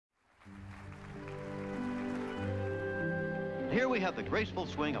Here we have the graceful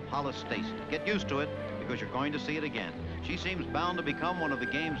swing of Hollis Stacy. Get used to it, because you're going to see it again. She seems bound to become one of the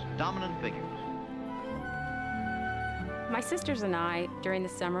game's dominant figures. My sisters and I, during the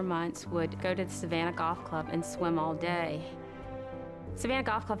summer months, would go to the Savannah Golf Club and swim all day. Savannah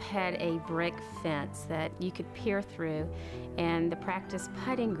Golf Club had a brick fence that you could peer through, and the practice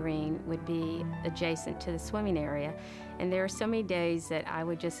putting green would be adjacent to the swimming area. And there were so many days that I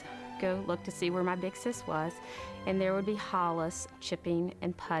would just go look to see where my big sis was, and there would be Hollis chipping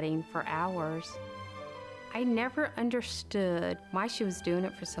and putting for hours. I never understood why she was doing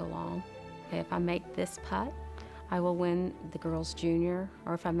it for so long. If I make this putt, I will win the girls' junior,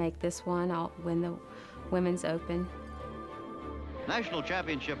 or if I make this one, I'll win the women's open. National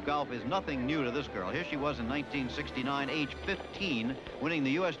championship golf is nothing new to this girl. Here she was in 1969, age 15, winning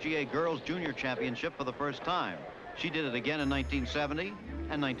the USGA Girls Junior Championship for the first time. She did it again in 1970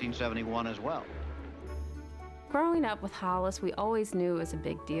 and 1971 as well. Growing up with Hollis, we always knew it was a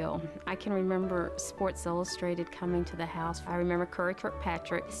big deal. I can remember Sports Illustrated coming to the house. I remember Curry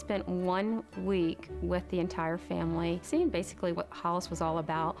Kirkpatrick spent 1 week with the entire family, seeing basically what Hollis was all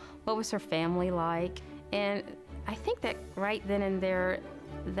about, what was her family like. And I think that right then and there,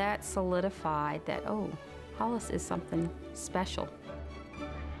 that solidified that, oh, Hollis is something special.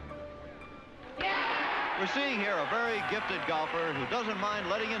 We're seeing here a very gifted golfer who doesn't mind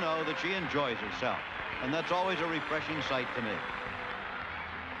letting you know that she enjoys herself. And that's always a refreshing sight to me.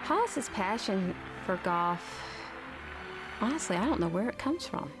 Hollis's passion for golf, honestly, I don't know where it comes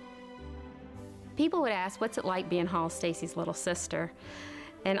from. People would ask, what's it like being Hollis Stacy's little sister?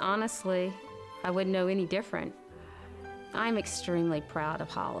 And honestly, I wouldn't know any different. I'm extremely proud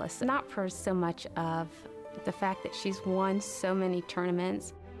of Hollis, not for so much of the fact that she's won so many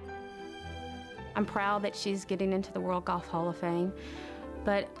tournaments. I'm proud that she's getting into the World Golf Hall of Fame,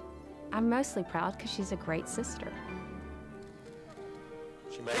 but I'm mostly proud because she's a great sister.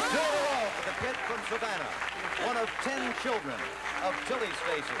 She made 2 in a row for the kid from Savannah, one of 10 children of Tilly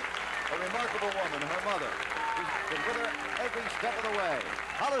Stacy, a remarkable woman, her mother, who's been with her every step of the way.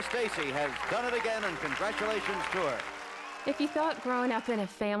 Hollis Stacy has done it again, and congratulations to her. If you thought growing up in a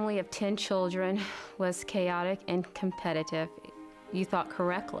family of 10 children was chaotic and competitive, you thought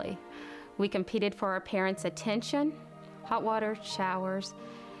correctly. We competed for our parents' attention, hot water showers,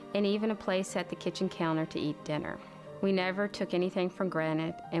 and even a place at the kitchen counter to eat dinner. We never took anything for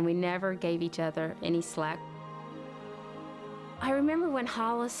granted, and we never gave each other any slack. I remember when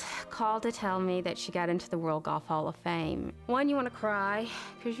Hollis called to tell me that she got into the World Golf Hall of Fame. One, you want to cry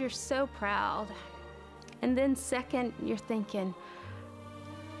because you're so proud. And then second, you're thinking,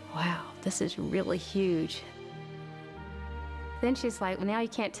 wow, this is really huge. Then she's like, well, now you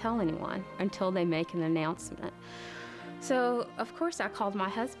can't tell anyone until they make an announcement. So, of course, I called my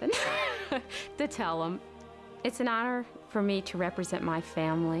husband to tell him. It's an honor for me to represent my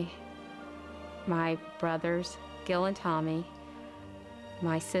family, my brothers, Gil and Tommy,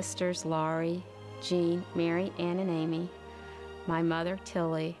 my sisters, Laurie, Jean, Mary, Ann, and Amy, my mother,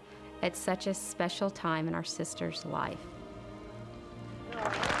 Tilly, at such a special time in our sister's life.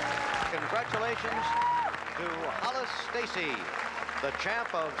 Congratulations to Hollis Stacy, the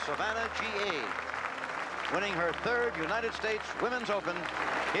champ of Savannah GA, winning her 3rd United States Women's Open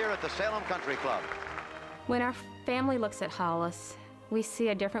here at the Salem Country Club. When our family looks at Hollis, we see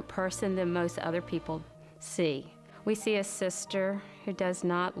a different person than most other people see. We see a sister who does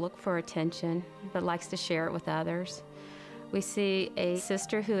not look for attention, but likes to share it with others. We see a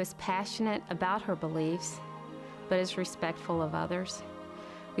sister who is passionate about her beliefs, but is respectful of others.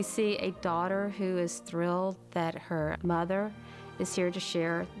 We see a daughter who is thrilled that her mother is here to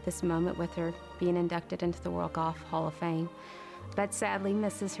share this moment with her, being inducted into the World Golf Hall of Fame, but sadly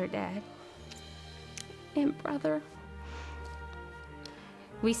misses her dad and brother.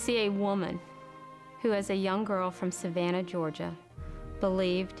 We see a woman who, as a young girl from Savannah, Georgia,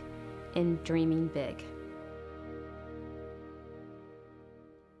 believed in dreaming big.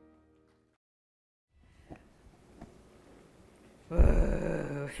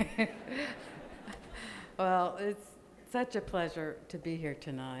 Whoa. Well, it's such a pleasure to be here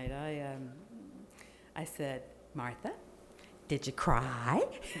tonight. I said, Martha, did you cry?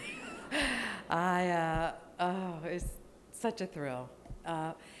 Oh, it's such a thrill.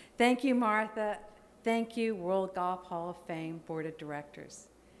 Thank you, Martha. Thank you, World Golf Hall of Fame Board of Directors.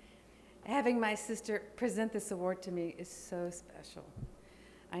 Having my sister present this award to me is so special.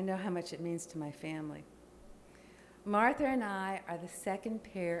 I know how much it means to my family. Martha and I are the 2nd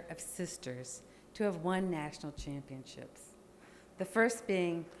pair of sisters to have won national championships, the first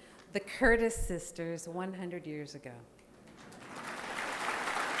being the Curtis sisters 100 years ago.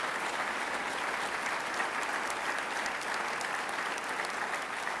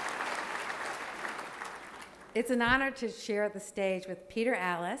 It's an honor to share the stage with Peter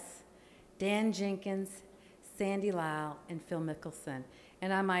Alice, Dan Jenkins, Sandy Lyle, and Phil Mickelson.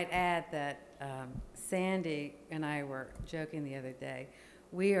 And I might add that Sandy and I were joking the other day.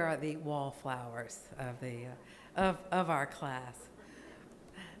 We are the wallflowers of our class.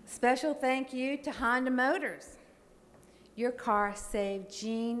 Special thank you to Honda Motors. Your car saved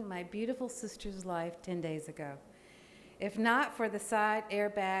Jean, my beautiful sister's life 10 days ago. If not for the side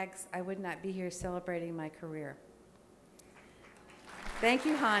airbags, I would not be here celebrating my career. Thank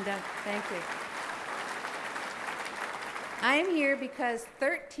you, Honda. Thank you. I am here because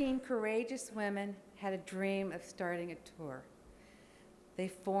 13 courageous women had a dream of starting a tour. They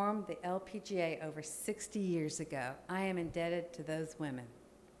formed the LPGA over 60 years ago. I am indebted to those women.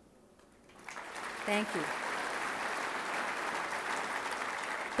 Thank you.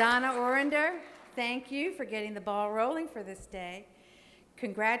 Donna Orender, thank you for getting the ball rolling for this day.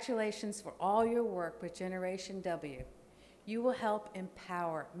 Congratulations for all your work with Generation W. You will help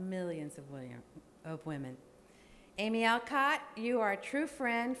empower millions of women. Amy Alcott, you are a true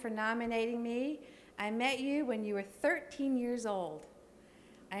friend for nominating me. I met you when you were 13 years old.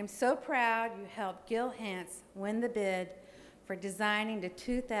 I am so proud you helped Gil Hance win the bid for designing the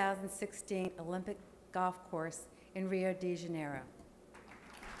 2016 Olympic golf course in Rio de Janeiro.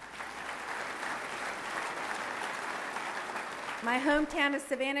 My hometown is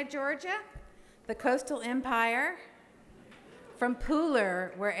Savannah, Georgia, the coastal empire, from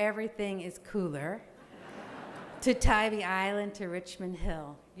Pooler, where everything is cooler, to Tybee Island to Richmond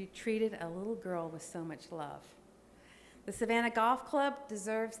Hill. You treated a little girl with so much love. The Savannah Golf Club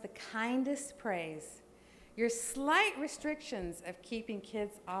deserves the kindest praise. Your slight restrictions of keeping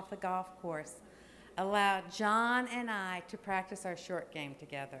kids off the golf course allowed John and I to practice our short game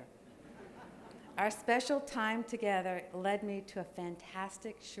together. Our special time together led me to a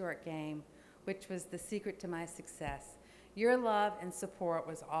fantastic short game, which was the secret to my success. Your love and support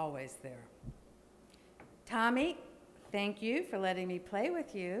was always there. Tommy, thank you for letting me play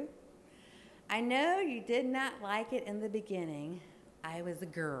with you. I know you did not like it in the beginning. I was a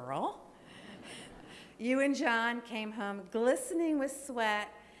girl. You and John came home glistening with sweat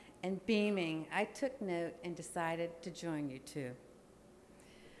and beaming. I took note and decided to join you too.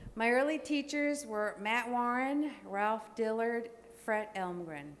 My early teachers were Matt Warren, Ralph Dillard, Fred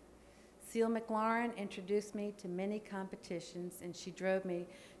Elmgren. Seal McLaurin introduced me to many competitions, and she drove me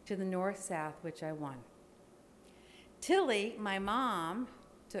to the North-South, which I won. Tilly, my mom,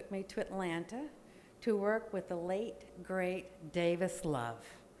 took me to Atlanta to work with the late, great Davis Love.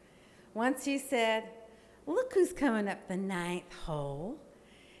 Once he said, "Look who's coming up the 9th hole."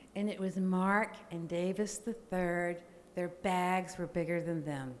 And it was Mark and Davis III. Their bags were bigger than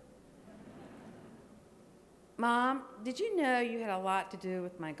them. Mom, did you know you had a lot to do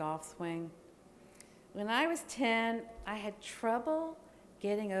with my golf swing? When I was 10, I had trouble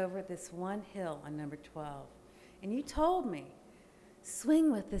getting over this one hill on number 12. And you told me,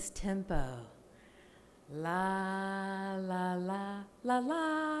 swing with this tempo. La, la, la, la,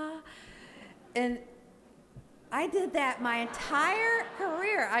 la. And I did that my entire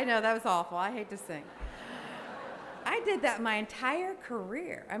career. I know, that was awful. I hate to sing. I did that my entire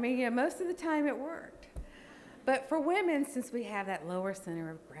career. I mean, most of the time it worked. But for women, since we have that lower center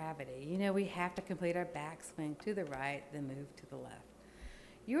of gravity, we have to complete our backswing to the right, then move to the left.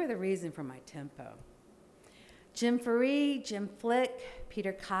 You are the reason for my tempo. Jim Faree, Jim Flick,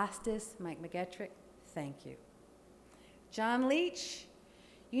 Peter Costas, Mike McGettrick, thank you. John Leach,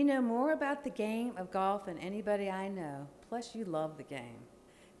 you know more about the game of golf than anybody I know, plus you love the game.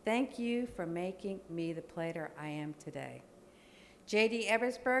 Thank you for making me the player I am today. J.D.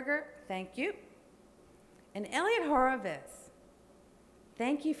 Ebersberger, thank you. And Elliot Horowitz,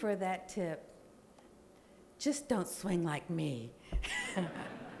 thank you for that tip. Just don't swing like me.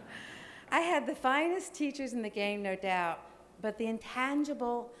 I had the finest teachers in the game, no doubt, but the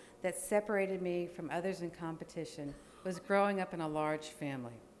intangible that separated me from others in competition was growing up in a large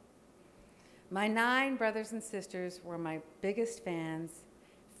family. My 9 brothers and sisters were my biggest fans,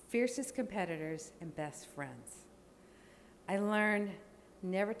 fiercest competitors, and best friends. I learned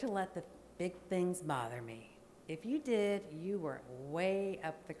never to let the big things bother me. If you did, you were way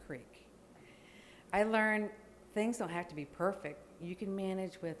up the creek. I learned things don't have to be perfect. You can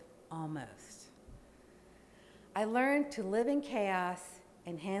manage with almost. I learned to live in chaos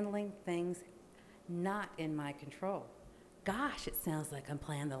and handling things not in my control. Gosh, it sounds like I'm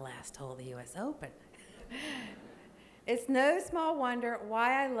playing the last hole of the US Open. It's no small wonder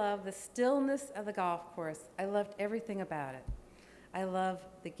why I love the stillness of the golf course. I loved everything about it. I loved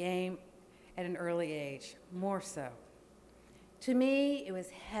the game at an early age, more so. To me, it was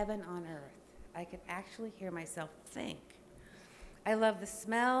heaven on earth. I could actually hear myself think. I love the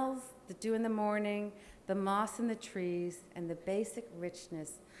smells, the dew in the morning, the moss in the trees, and the basic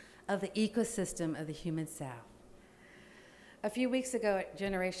richness of the ecosystem of the humid South. A few weeks ago at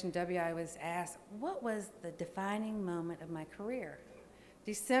Generation W, I was asked, what was the defining moment of my career?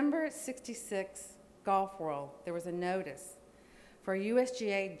 December '66, Golf World, there was a notice for a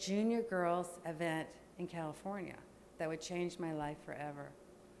USGA junior girls event in California that would change my life forever.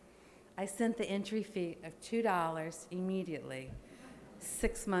 I sent the entry fee of $2 immediately,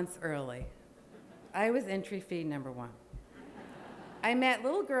 6 months early. I was entry fee number 1. I met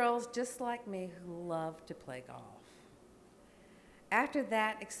little girls just like me who loved to play golf. After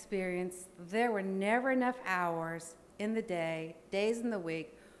that experience, there were never enough hours in the day, days in the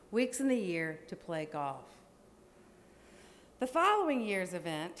week, weeks in the year to play golf. The following year's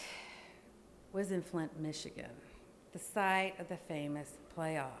event was in Flint, Michigan, the site of the famous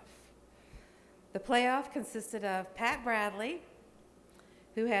playoff. The playoff consisted of Pat Bradley,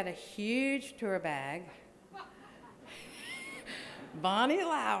 who had a huge tour bag, Bonnie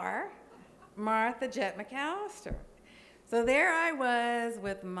Lauer, Martha Jet McAllister. So there I was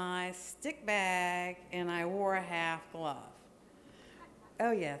with my stick bag, and I wore a half glove.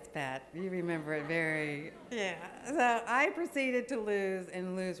 Oh yes, Pat, you remember it very, yeah. So I proceeded to lose,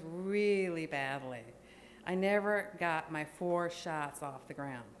 and lose really badly. I never got my 4 shots off the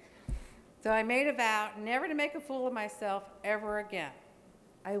ground. So I made a vow never to make a fool of myself ever again.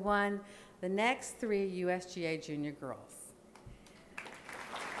 I won the next 3 USGA junior girls.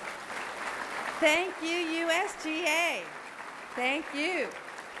 Thank you, USGA. Thank you.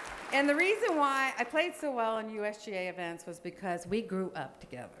 And the reason why I played so well in USGA events was because we grew up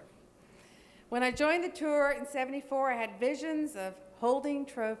together. When I joined the tour in '74, I had visions of holding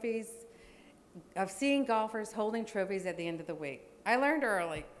trophies, of seeing golfers holding trophies at the end of the week. I learned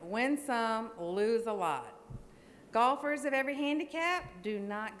early, win some, lose a lot. Golfers of every handicap, do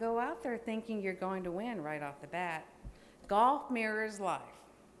not go out there thinking you're going to win right off the bat. Golf mirrors life.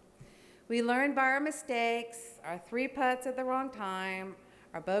 We learn by our mistakes, our 3 putts at the wrong time,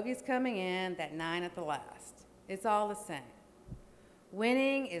 our bogeys coming in, that 9 at the last. It's all the same.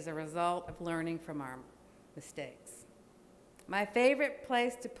 Winning is a result of learning from our mistakes. My favorite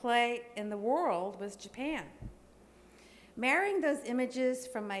place to play in the world was Japan. Marrying those images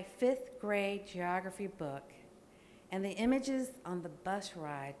from my 5th grade geography book and the images on the bus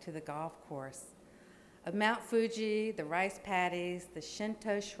ride to the golf course of Mount Fuji, the rice paddies, the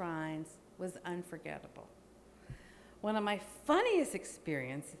Shinto shrines was unforgettable. One of my funniest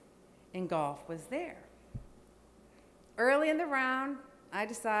experiences in golf was there. Early in the round, I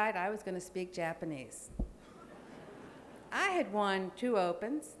decided I was going to speak Japanese. I had won 2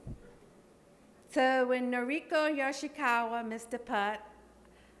 opens. So when Noriko Yoshikawa missed a putt,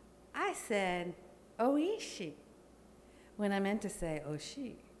 I said, Oishi, when I meant to say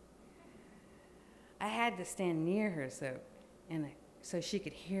Oshi. I had to stand near her so she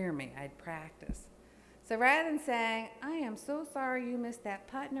could hear me. I'd practice. So rather than saying, I am so sorry you missed that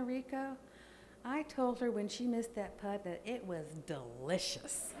putt, Noriko, I told her when she missed that putt that it was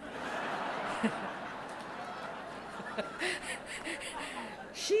delicious.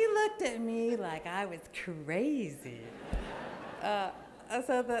 She looked at me like I was crazy.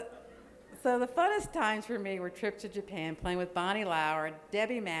 So the funnest times for me were trips to Japan, playing with Bonnie Lauer,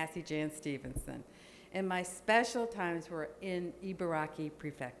 Debbie Massey, Jan Stevenson. And my special times were in Ibaraki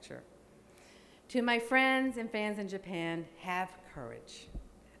Prefecture. To my friends and fans in Japan, have courage.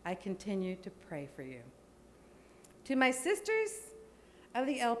 I continue to pray for you. To my sisters of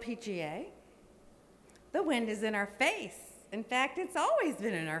the LPGA, the wind is in our face. In fact, it's always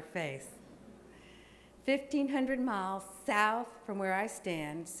been in our face. 1,500 miles south from where I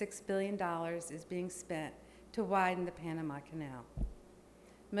stand, $6 billion is being spent to widen the Panama Canal.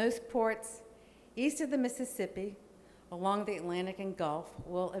 Most ports east of the Mississippi, along the Atlantic and Gulf,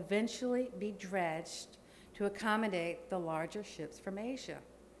 will eventually be dredged to accommodate the larger ships from Asia.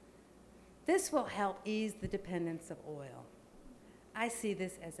 This will help ease the dependence of oil. I see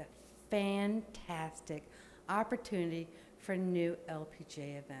this as a fantastic opportunity for new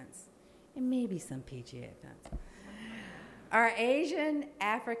LPGA events, and maybe some PGA events. Our Asian,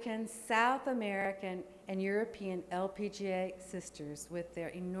 African, South American, and European LPGA sisters with their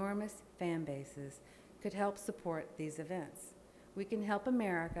enormous fan bases could help support these events. We can help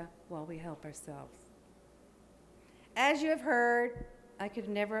America while we help ourselves. As you have heard, I could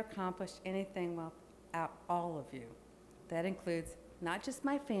never accomplish anything without all of you. That includes not just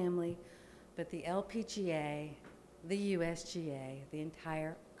my family, but the LPGA, the USGA, the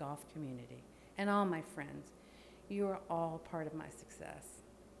entire golf community, and all my friends. You are all part of my success.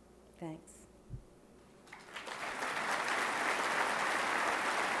 Thanks.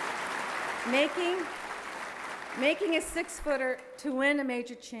 Making a 6-footer to win a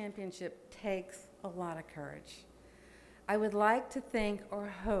major championship takes a lot of courage. I would like to think or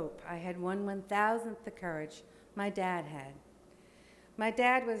hope I had 1/1000th the courage my dad had. My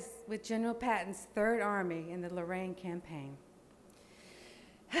dad was with General Patton's 3rd Army in the Lorraine campaign.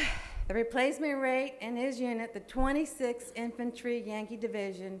 The replacement rate in his unit, the 26th Infantry Yankee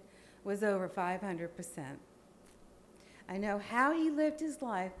Division, was over 500%. I know how he lived his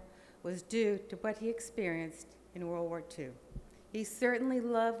life was due to what he experienced in World War II. He certainly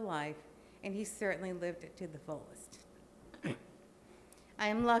loved life, and he certainly lived it to the fullest. I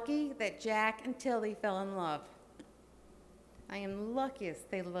am lucky that Jack and Tilly fell in love. I am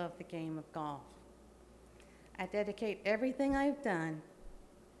luckiest they love the game of golf. I dedicate everything I've done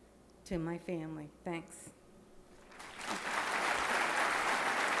to my family. Thanks.